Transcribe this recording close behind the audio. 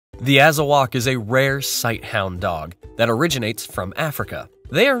The Azawakh is a rare sighthound dog that originates from Africa.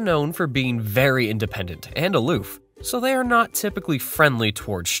 They are known for being very independent and aloof, so they are not typically friendly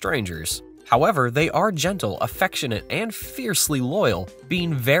towards strangers. However, they are gentle, affectionate, and fiercely loyal,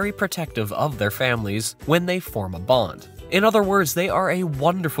 being very protective of their families when they form a bond. In other words, they are a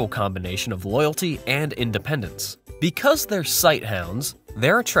wonderful combination of loyalty and independence. Because they're sighthounds,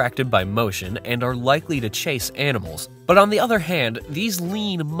 they're attracted by motion and are likely to chase animals. But on the other hand, these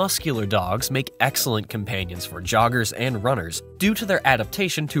lean, muscular dogs make excellent companions for joggers and runners due to their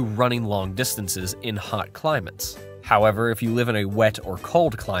adaptation to running long distances in hot climates. However, if you live in a wet or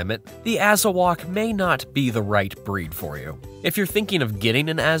cold climate, the Azawakh may not be the right breed for you. If you're thinking of getting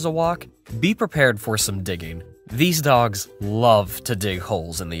an Azawakh, be prepared for some digging. These dogs love to dig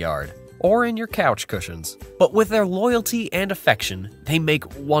holes in the yard or in your couch cushions, but with their loyalty and affection, they make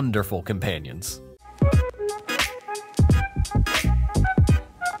wonderful companions.